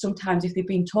it's just sometimes if they've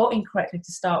been taught incorrectly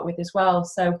to start with as well.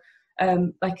 So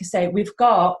like I say, we've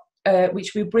got,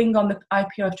 which we bring on the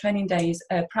i-PRF training days,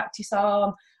 practice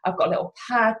arm, I've got little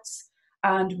pads,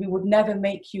 and we would never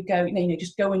make you go,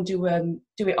 just go and do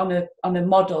it on a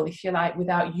model, if you like,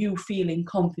 without you feeling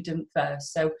confident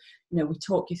first. So, we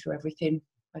talk you through everything.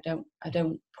 I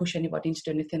don't push anybody into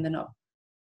doing anything they're not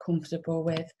comfortable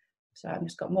with. So I've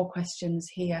just got more questions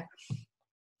here.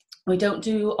 We don't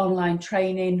do online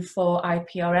training for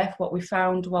i-PRF. What we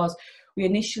found was we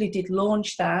initially did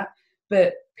launch that,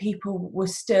 but people were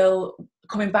still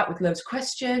coming back with loads of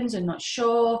questions and not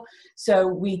sure. So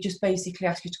we just basically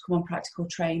ask you to come on practical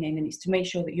training, and it's to make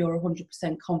sure that you're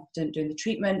 100% confident doing the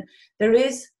treatment. There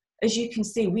is, as you can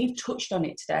see, we've touched on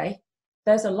it today.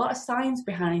 There's a lot of science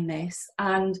behind this,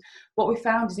 and what we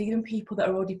found is even people that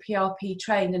are already PRP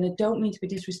trained, and I don't mean to be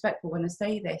disrespectful when I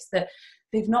say this, that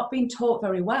they've not been taught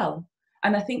very well.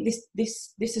 And I think this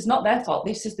is not their fault.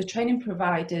 This is the training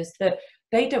providers, that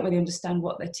they don't really understand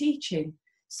what they're teaching.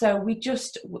 So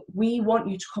we want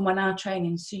you to come on our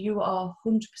training so you are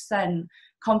 100%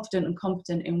 confident and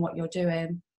competent in what you're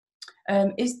doing.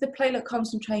 Is the platelet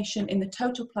concentration in the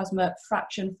total plasma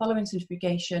fraction following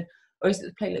centrifugation, or is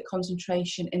it the platelet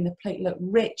concentration in the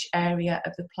platelet-rich area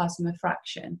of the plasma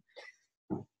fraction?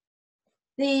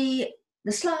 The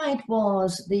slide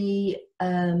was the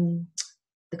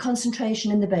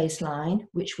concentration in the baseline,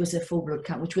 which was a full blood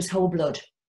count, which was whole blood.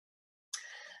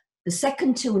 The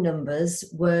second two numbers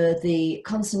were the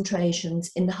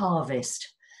concentrations in the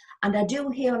harvest. And I do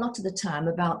hear a lot of the time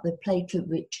about the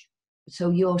platelet-rich,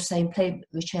 so you're saying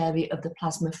platelet-rich area of the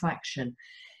plasma fraction.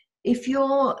 If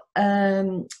you're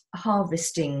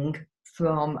harvesting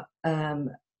from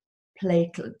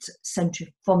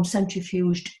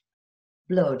centrifuged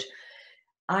blood,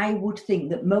 I would think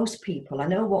that most people, I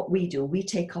know what we do, we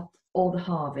take off all the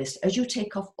harvest. As you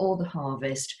take off all the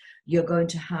harvest, you're going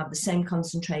to have the same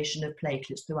concentration of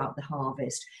platelets throughout the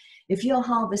harvest. If you're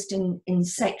harvesting in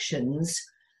sections,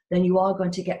 then you are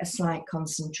going to get a slight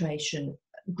concentration,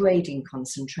 grading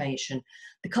concentration.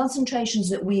 The concentrations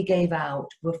that we gave out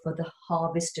were for the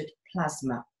harvested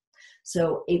plasma.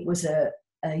 So it was a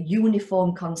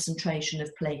uniform concentration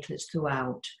of platelets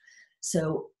throughout.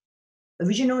 So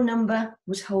original number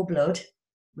was whole blood,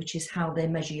 which is how they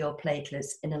measure your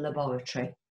platelets in a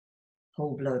laboratory,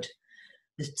 whole blood.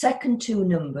 The second two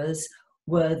numbers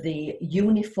were the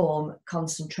uniform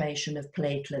concentration of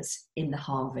platelets in the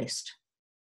harvest.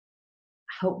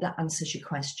 I hope that answers your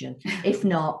question. If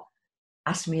not,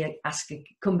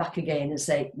 come back again and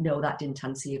say, no, that didn't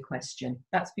answer your question.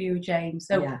 That's for you, James.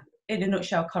 So yeah. In a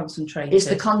nutshell, concentrated. It's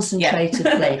the concentrated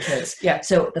platelets. Yeah.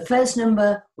 So the first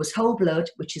number was whole blood,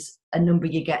 which is a number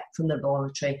you get from the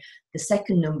laboratory. The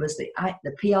second numbers, the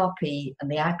PRP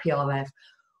and the i-PRF,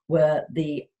 were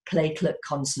the platelet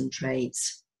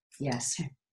concentrates. Yes.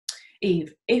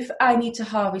 Eve, if I need to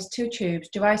harvest 2 tubes,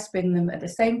 do I spin them at the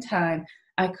same time?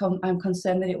 I'm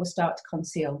concerned that it will start to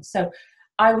conceal. So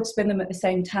I would spin them at the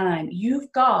same time. You've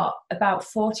got about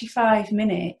 45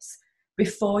 minutes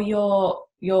before your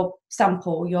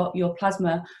sample, your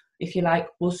plasma, if you like,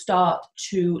 will start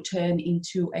to turn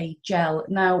into a gel.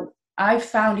 Now, I've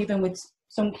found even with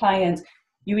some clients,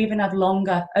 you even have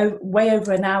longer, way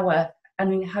over an hour. I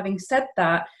mean, having said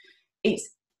that, it's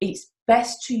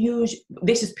best to use,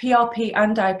 this is PRP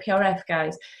and i-PRF,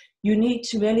 guys. You need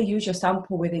to really use your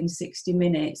sample within 60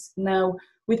 minutes. Now,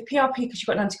 with PRP, because you've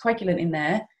got an anticoagulant in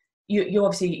there, you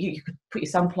obviously, you could put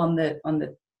your sample on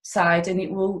the side and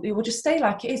it will just stay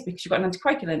like it is because you've got an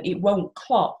anticoagulant. It won't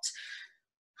clot.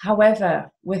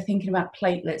 However, we're thinking about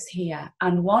platelets here.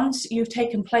 And once you've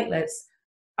taken platelets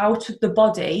out of the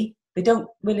body, they don't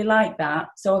really like that.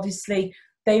 So obviously,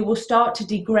 they will start to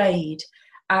degrade.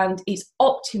 And it's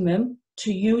optimum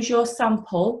to use your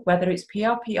sample, whether it's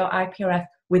PRP or i-PRF,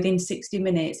 within 60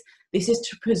 minutes. This is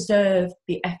to preserve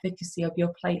the efficacy of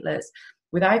your platelets.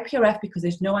 With i-PRF, because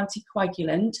there's no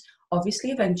anticoagulant,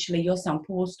 obviously eventually your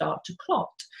sample will start to clot,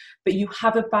 but you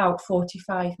have about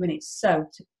 45 minutes. So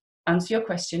to answer your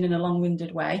question in a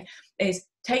long-winded way, is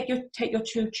take your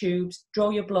 2 tubes, draw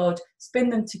your blood, spin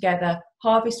them together,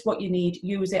 harvest what you need,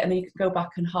 use it, and then you can go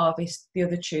back and harvest the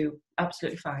other tube.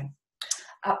 Absolutely fine.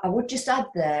 I would just add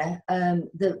there,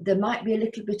 there might be a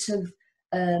little bit of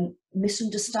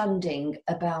misunderstanding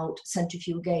about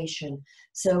centrifugation.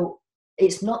 So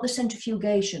it's not the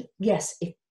centrifugation. Yes,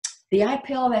 if the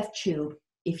i-PRF tube,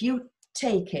 if you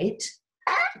take it,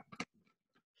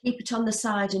 keep it on the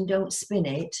side and don't spin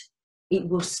it, it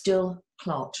will still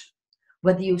clot.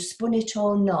 Whether you spun it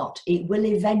or not, it will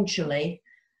eventually,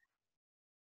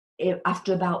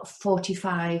 after about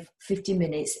 45, 50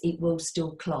 minutes, it will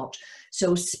still clot.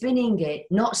 So spinning it,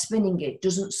 not spinning it,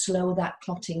 doesn't slow that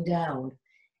clotting down.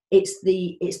 It's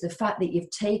the fact that you've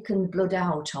taken blood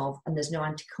out of and there's no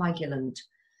anticoagulant.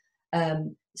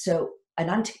 So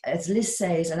as Liz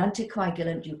says, an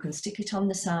anticoagulant, you can stick it on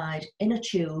the side in a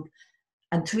tube,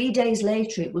 and 3 days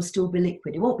later it will still be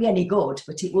liquid. It won't be any good,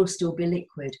 but it will still be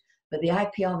liquid. But the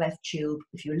i-PRF tube,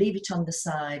 if you leave it on the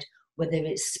side, whether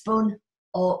it's spun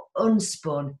or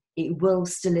unspun, it will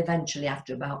still eventually,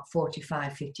 after about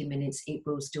 45-50 minutes, it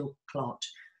will still clot.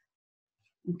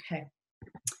 Okay.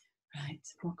 Right,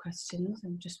 more questions.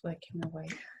 I'm just working my way.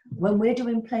 When we're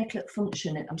doing platelet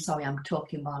function, I'm sorry, I'm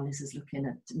talking while Liz is looking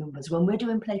at numbers. When we're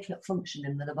doing platelet function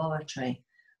in the laboratory,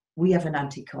 we have an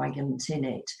anticoagulant in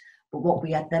it. But what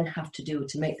we then have to do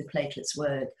to make the platelets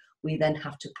work, we then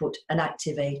have to put an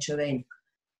activator in.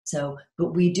 So,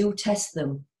 but we do test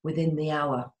them within the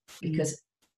hour, because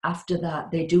after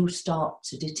that they do start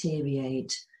to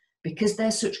deteriorate. Because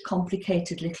they're such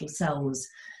complicated little cells,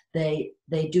 they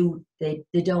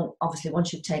don't, obviously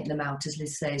once you've taken them out, as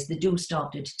Liz says, they do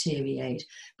start to deteriorate.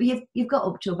 But you've got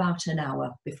up to about an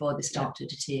hour before they start to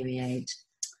deteriorate.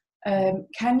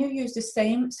 Can you use the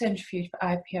same centrifuge for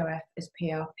i-PRF as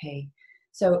PRP?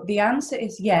 So the answer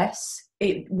is yes.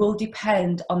 It will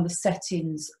depend on the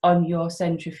settings on your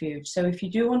centrifuge. So if you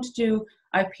do want to do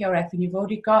i-PRF and you've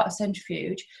already got a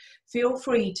centrifuge, feel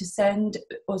free to send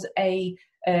us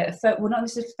well, not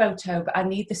necessarily a photo, but I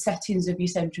need the settings of your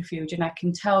centrifuge, and I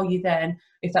can tell you then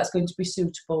if that's going to be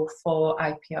suitable for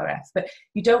i-PRF. But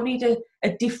you don't need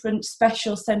a different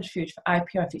special centrifuge for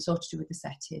i-PRF. It's all to do with the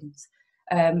settings.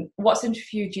 What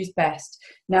centrifuge is best?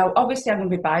 Now, obviously I'm going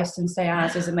to be biased and say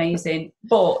ours is amazing,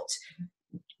 but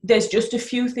there's just a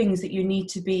few things that you need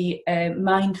to be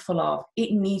mindful of.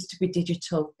 It needs to be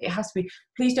digital. It has to be.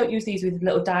 Please don't use these with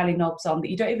little dialing knobs on that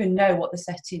you don't even know what the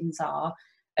settings are.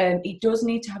 It does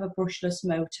need to have a brushless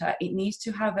motor. It needs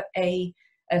to have a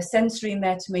sensor in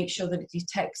there to make sure that it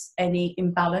detects any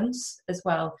imbalance as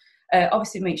well.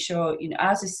 Obviously make sure, you know,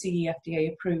 ours is CE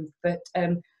FDA approved, but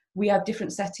we have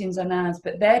different settings on ours,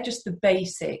 but they're just the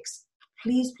basics.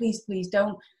 Please, please, please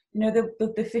don't, you know,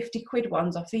 the 50 quid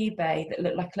ones off eBay that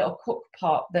look like a little cook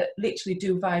pot that literally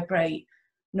do vibrate.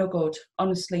 No good.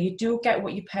 Honestly, you do get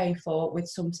what you pay for with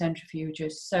some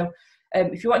centrifuges. So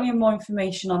if you want any more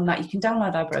information on that, you can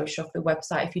download our brochure off the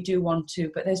website if you do want to,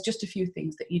 but there's just a few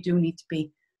things that you do need to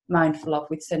be mindful of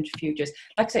with centrifuges.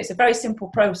 Like I say, it's a very simple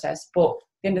process, but at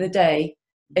the end of the day,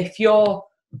 if your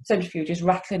centrifuge is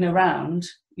rattling around,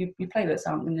 your platelets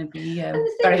aren't going to be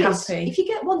very happy. If you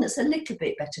get one that's a little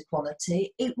bit better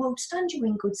quality, it will stand you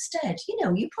in good stead. You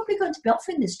know, you're probably going to be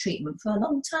offering this treatment for a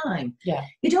long time. Yeah.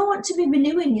 You don't want to be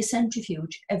renewing your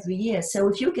centrifuge every year. So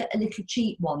if you get a little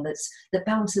cheap one that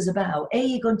bounces about,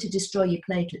 you're going to destroy your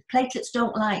platelets. Platelets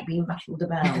don't like being rattled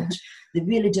about. They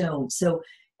really don't. So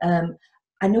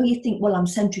I know you think, well, I'm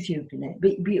centrifuging it,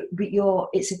 but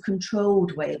it's a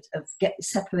controlled way of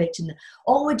separating them.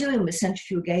 All we're doing with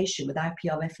centrifugation, with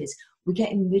i-PRF, is we're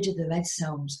getting rid of the red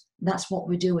cells. That's what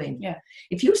we're doing. Yeah.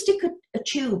 If you stick a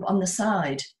tube on the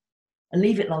side and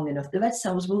leave it long enough, the red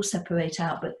cells will separate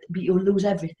out, but you'll lose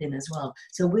everything as well.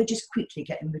 So we're just quickly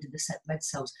getting rid of the red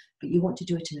cells, but you want to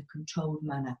do it in a controlled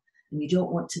manner, and you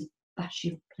don't want to bash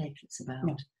your platelets about.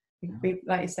 No. We,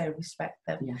 like you say, respect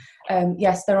them. Yeah.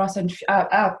 Yes, there are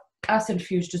our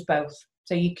centrifuge does both.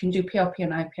 So you can do PRP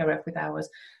and i-PRF with ours.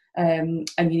 And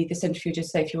you need the centrifuge,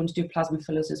 as say, if you want to do plasma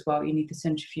fillers as well, you need the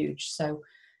centrifuge. So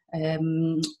let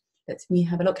me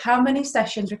have a look. How many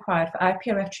sessions required for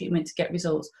i-PRF treatment to get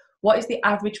results? What is the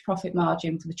average profit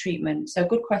margin for the treatment? So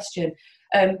good question.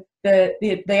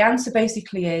 The answer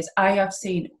basically is, I have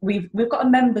seen, we've got a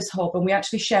members hub, and we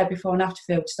actually share before and after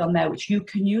photos on there, which you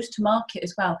can use to market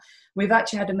as well. We've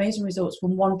actually had amazing results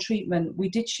from one treatment. We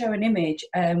did share an image.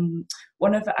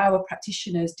 One of our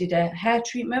practitioners did a hair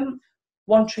treatment,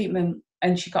 one treatment,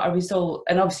 and she got a result,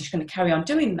 and obviously she's going to carry on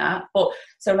doing that. But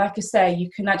so like I say, you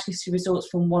can actually see results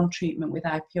from one treatment with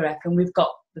i-PRF, and we've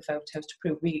got the photos to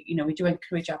prove. We do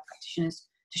encourage our practitioners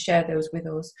to share those with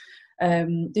us.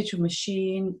 Digital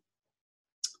machine,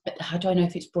 how do I know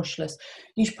if it's brushless?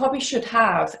 You probably should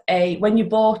have when you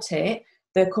bought it,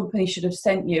 the company should have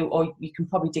sent you, or you can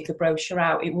probably dig the brochure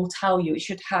out, it will tell you, it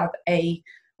should have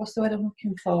what's the word I'm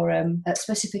looking for?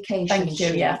 Specification. Thank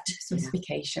you, yeah,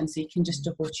 specification, so you can just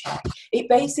double check. It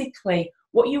basically,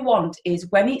 what you want is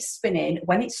when it's spinning,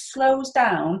 when it slows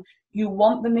down, you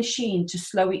want the machine to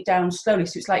slow it down slowly.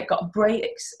 So it's like got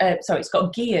brakes, it's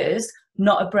got gears,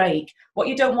 not a brake. What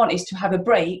you don't want is to have a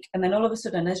brake, and then all of a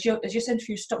sudden, as your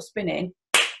centrifuge stops spinning,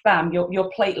 bam, your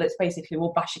platelets basically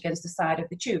will bash against the side of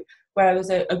the tube. Whereas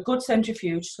a good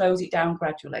centrifuge slows it down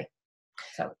gradually.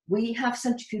 So we have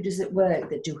centrifuges at work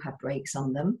that do have brakes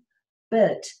on them,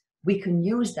 but we can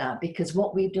use that because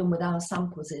what we've done with our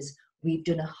samples is we've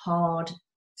done a hard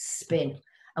spin.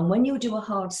 And when you do a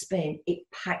hard spin, it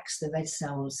packs the red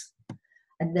cells.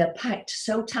 And they're packed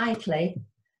so tightly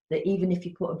that even if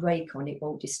you put a brake on, it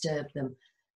won't disturb them.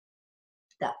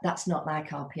 That's not like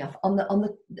RPF. On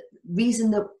the reason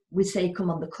that we say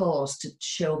come on the course to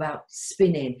show about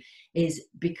spinning is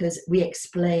because we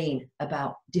explain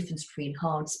about difference between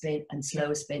hard spin and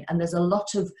slower spin, and there's a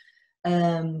lot of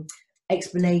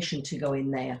explanation to go in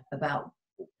there about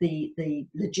the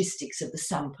logistics of the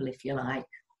sample, if you like,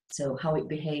 so how it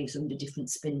behaves under different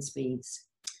spin speeds.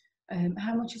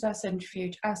 How much is our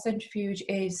centrifuge? Our centrifuge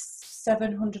is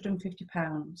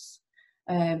 £750.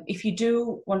 If you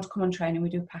do want to come on training, we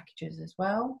do packages as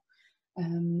well.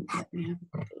 Let me have a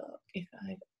quick look if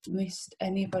I've missed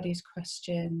anybody's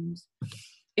questions.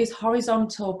 Is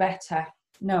horizontal better?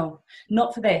 No,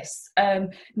 not for this.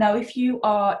 Now, if you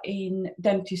are in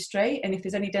dentistry, and if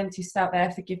there's any dentists out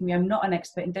there, forgive me, I'm not an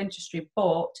expert in dentistry,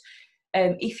 but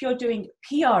if you're doing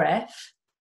PRF,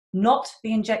 not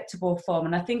the injectable form,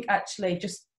 and I think actually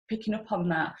just picking up on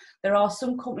that, there are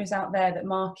some companies out there that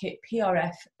market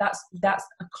PRF, that's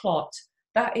a clot.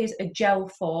 That is a gel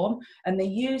form, and they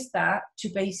use that to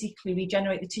basically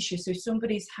regenerate the tissue. So if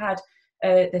somebody's had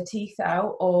their teeth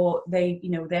out, or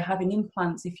they're having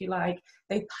implants, if you like,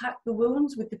 they pack the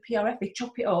wounds with the PRF, they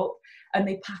chop it up and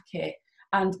they pack it.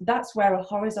 And that's where a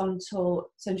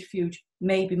horizontal centrifuge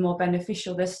may be more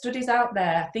beneficial. There's studies out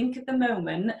there, I think at the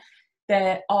moment,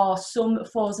 there are some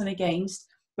fors and against,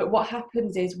 but what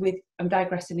happens is I'm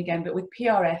digressing again, but with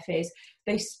PRF is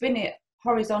they spin it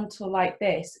horizontal like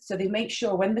this, so they make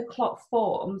sure when the clot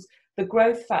forms, the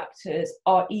growth factors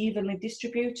are evenly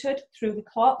distributed through the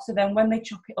clot, so then when they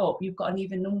chop it up, you've got an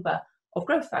even number of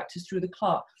growth factors through the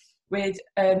clot. With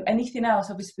anything else,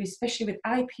 obviously, especially with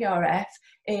i-PRF,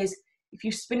 is if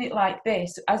you spin it like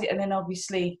this, and then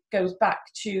obviously goes back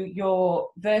to your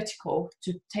vertical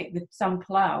to take the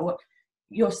sample out,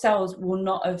 your cells will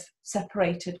not have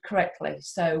separated correctly.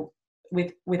 So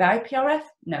with i-PRF,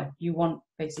 no, you want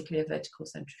basically a vertical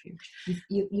centrifuge.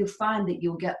 You find that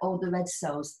you'll get all the red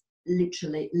cells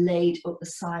literally laid up the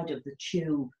side of the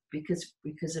tube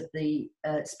because of the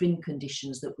spin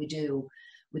conditions that we do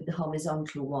with the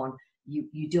horizontal one.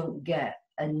 You don't get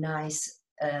a nice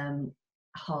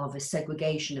harvest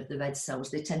segregation of the red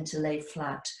cells. They tend to lay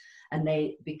flat, and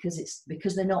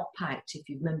because they're not packed. If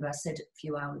you remember, I said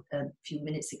a few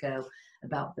minutes ago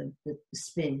about the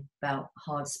spin, about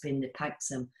hard spin that packs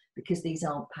them. Because these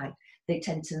aren't packed, they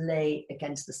tend to lay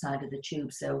against the side of the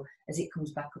tube. So as it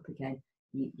comes back up again,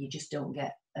 you just don't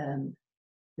get the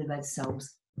red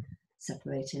cells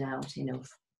separating out enough.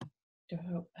 I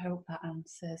hope that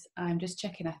answers. I'm just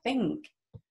checking. I think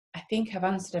I've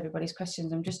answered everybody's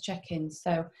questions. I'm just checking.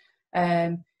 So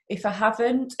if I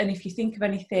haven't, and if you think of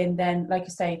anything, then like I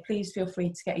say, please feel free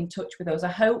to get in touch with us.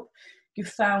 I hope you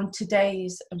found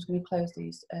today's, I'm just going to close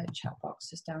these chat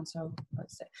boxes down. So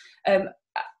let's say,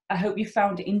 I hope you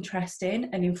found it interesting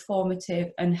and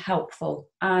informative and helpful.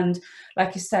 And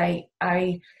like I say,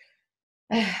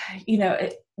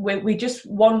 we just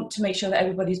want to make sure that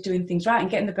everybody's doing things right and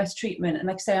getting the best treatment. And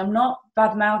like I say, I'm not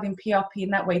bad-mouthing PRP in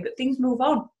that way, but things move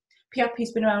on.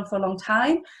 PRP's been around for a long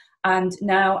time, and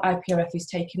now i-PRF is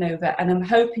taking over. And I'm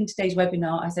hoping today's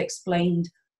webinar has explained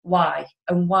why,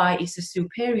 and why it's a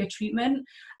superior treatment,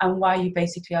 and why you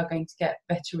basically are going to get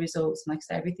better results. And like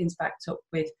I say, everything's backed up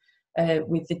with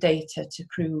the data to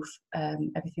prove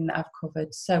everything that I've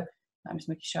covered. So I'm just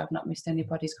making sure I've not missed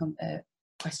anybody's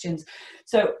questions.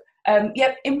 So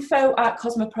yep,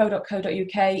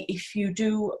 info@cosmopro.co.uk if you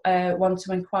do want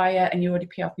to inquire and you're already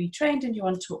PRP trained and you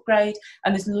want to upgrade,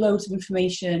 and there's loads of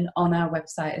information on our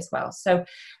website as well. So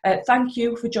thank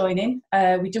you for joining.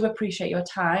 We do appreciate your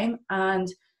time,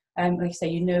 and like I say,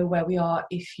 you know where we are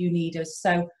if you need us.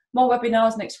 So more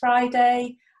webinars next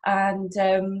Friday, and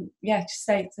yeah, just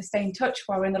stay in touch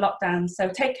while we're in the lockdown. So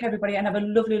take care, everybody, and have a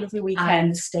lovely weekend.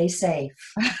 And stay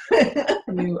safe.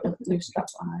 new strap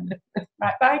line.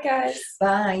 Right, bye guys.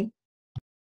 Bye.